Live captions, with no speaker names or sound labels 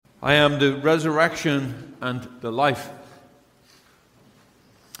I am the resurrection and the life.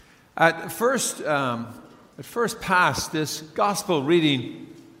 At first pass, this gospel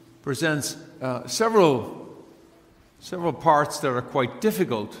reading presents several parts that are quite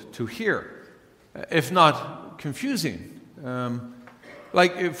difficult to hear, if not confusing.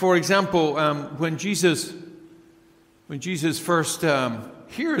 Like, for example, when Jesus first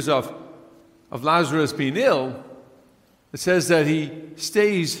hears of Lazarus being ill, it says that he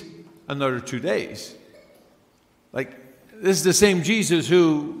stays another 2 days. Like, this is the same Jesus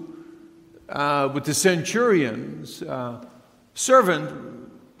who, with the centurion's servant,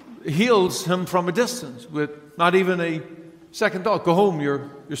 heals him from a distance with not even a second thought. Go home, your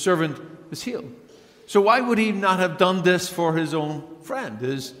servant is healed. So why would he not have done this for his own friend,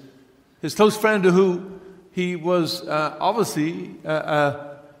 his close friend who he was obviously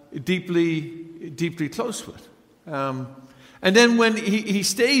deeply close with? And then when he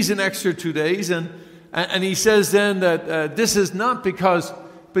stays an extra 2 days, and he says then that this is not because,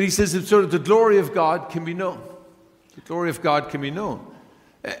 but he says that sort of the glory of God can be known. The glory of God can be known.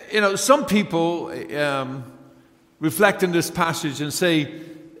 Some people reflect on this passage and say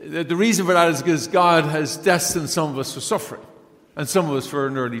that the reason for that is because God has destined some of us for suffering and some of us for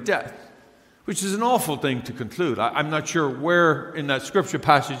an early death, which is an awful thing to conclude. I'm not sure where in that scripture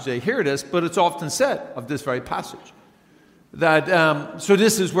passage they hear this, but it's often said of this very passage. That so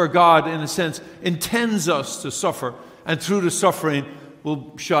this is where God, in a sense, intends us to suffer, and through the suffering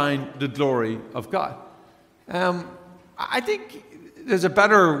will shine the glory of God. I think there's a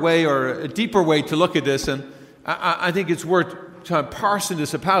better way or a deeper way to look at this, and I think it's worth trying to parsing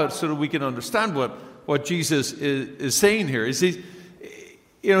this apart so that we can understand what Jesus is saying here. He's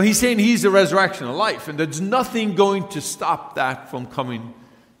saying he's the resurrection of life, and there's nothing going to stop that from coming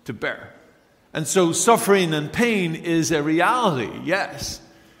to bear. And so suffering and pain is a reality, yes.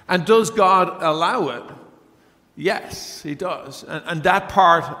 And does God allow it? Yes, he does. And that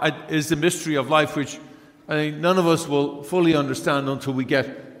part is the mystery of life, which I think none of us will fully understand until we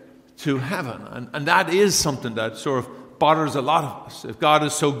get to heaven. And that is something that sort of bothers a lot of us. If God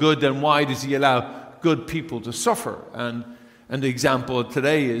is so good, then why does he allow good people to suffer? And the example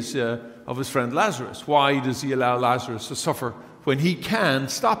today is of his friend Lazarus. Why does he allow Lazarus to suffer when he can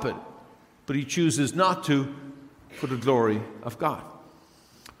stop it? But he chooses not to for the glory of God.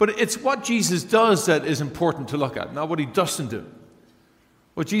 But it's what Jesus does that is important to look at, not what he doesn't do.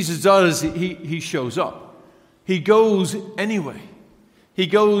 What Jesus does is he shows up. He goes anyway. He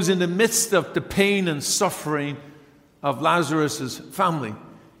goes in the midst of the pain and suffering of Lazarus' family,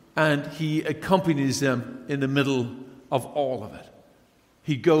 and he accompanies them in the middle of all of it.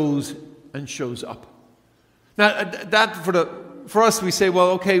 He goes and shows up. Now, that for us, we say,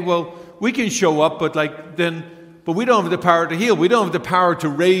 we can show up, but we don't have the power to heal. We don't have the power to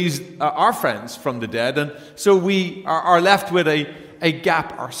raise our friends from the dead, and so we are left with a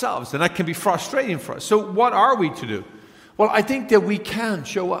gap ourselves, and that can be frustrating for us. So what are we to do? Well, I think that we can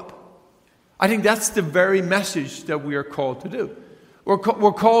show up. I think that's the very message that we are called to do. We're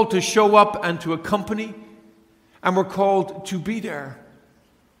called to show up and to accompany, and we're called to be there.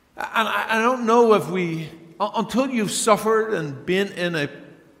 And I don't know if until you've suffered and been in a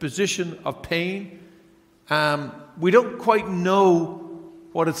position of pain, we don't quite know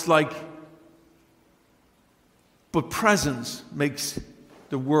what it's like. But presence makes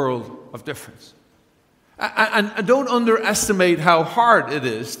the world of difference. And don't underestimate how hard it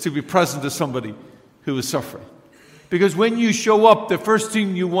is to be present to somebody who is suffering. Because when you show up, the first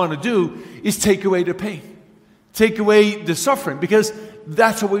thing you want to do is take away the pain. Take away the suffering. Because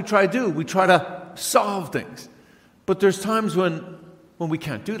that's what we try to do. We try to solve things. But there's times when we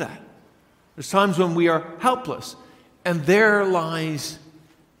can't do that. There's times when we are helpless. And there lies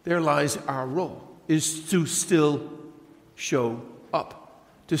our role, is to still show up,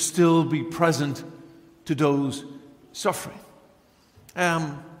 to still be present to those suffering.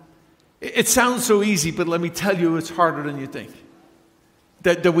 It sounds so easy, but let me tell you, it's harder than you think.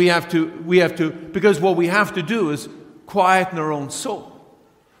 That we have to, because what we have to do is quieten our own soul.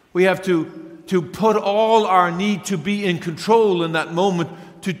 We have to put all our need to be in control in that moment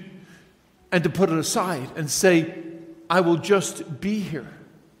and to put it aside and say, I will just be here.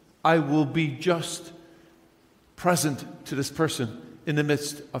 I will be just present to this person in the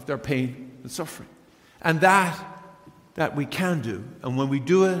midst of their pain and suffering. And that we can do. And when we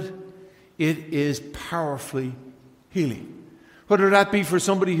do it, it is powerfully healing. Whether that be for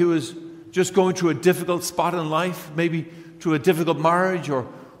somebody who is just going through a difficult spot in life, maybe through a difficult marriage or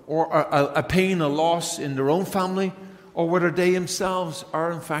a pain, a loss in their own family, or whether they themselves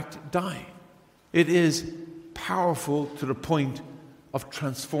are in fact dying. It is powerful to the point of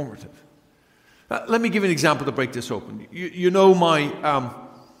transformative. Let me give you an example to break this open. You know my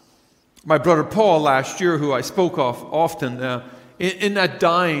brother Paul last year, who I spoke of often, in that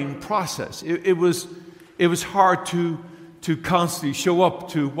dying process. It was hard to constantly show up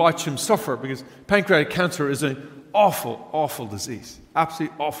to watch him suffer, because pancreatic cancer is an awful, awful disease.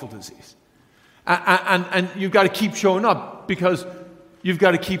 Absolutely awful disease. And you've got to keep showing up, because you've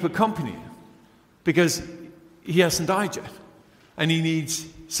got to keep accompanying, because he hasn't died yet. And he needs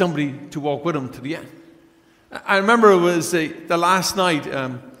somebody to walk with him to the end. I remember it was the last night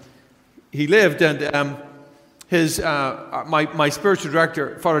he lived, and my spiritual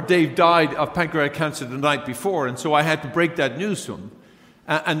director, Father Dave, died of pancreatic cancer the night before, and so I had to break that news to him.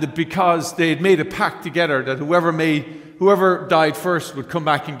 And because they had made a pact together that whoever died first would come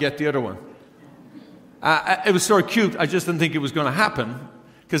back and get the other one. It was sort of cute. I just didn't think it was going to happen,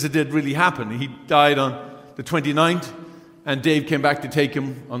 because it did really happen. He died on the 29th, and Dave came back to take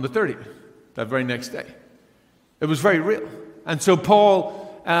him on the 30th, that very next day. It was very real. And so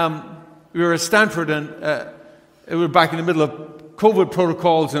Paul, we were at Stanford, and we were back in the middle of COVID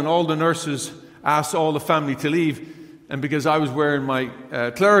protocols, and all the nurses asked all the family to leave. And because I was wearing my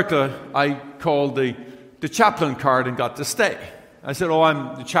clerical, I called the chaplain card and got to stay. I said,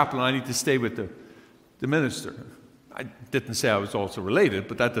 I'm the chaplain, I need to stay with the minister. I didn't say I was also related,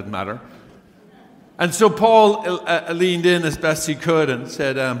 but that didn't matter. And so Paul leaned in as best he could and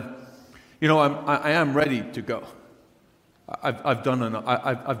said, I am ready to go. I've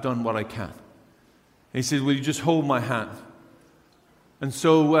done what I can. And he said, will you just hold my hand? And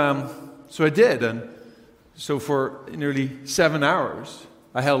so I did. And so for nearly 7 hours,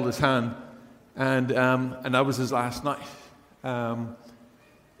 I held his hand, and that was his last night.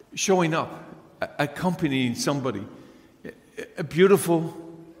 Showing up, accompanying somebody, beautiful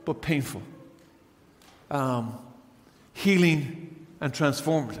but painful. Healing and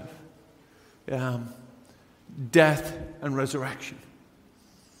transformative. Death and resurrection.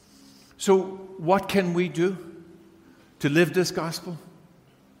 So what can we do to live this gospel?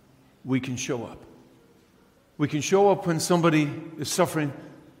 We can show up. We can show up when somebody is suffering,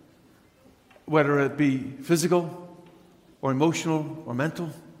 whether it be physical or emotional or mental,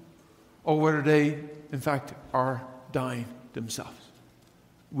 or whether they, in fact, are dying themselves.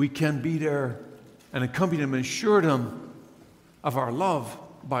 We can be there and accompany them and assure them of our love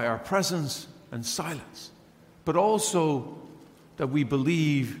by our presence and silence, but also that we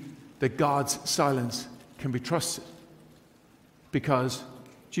believe that God's silence can be trusted, because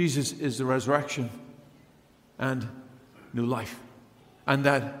Jesus is the resurrection and new life, and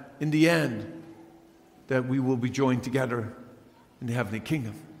that in the end that we will be joined together in the heavenly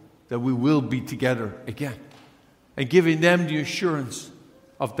kingdom, that we will be together again, and giving them the assurance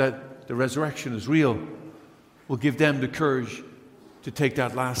of that the resurrection is real will give them the courage to take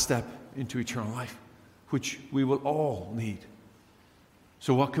that last step into eternal life, which we will all need.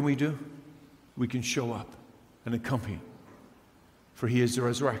 So what can we do? We can show up and accompany, for he is the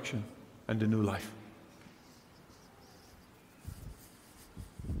resurrection and the new life.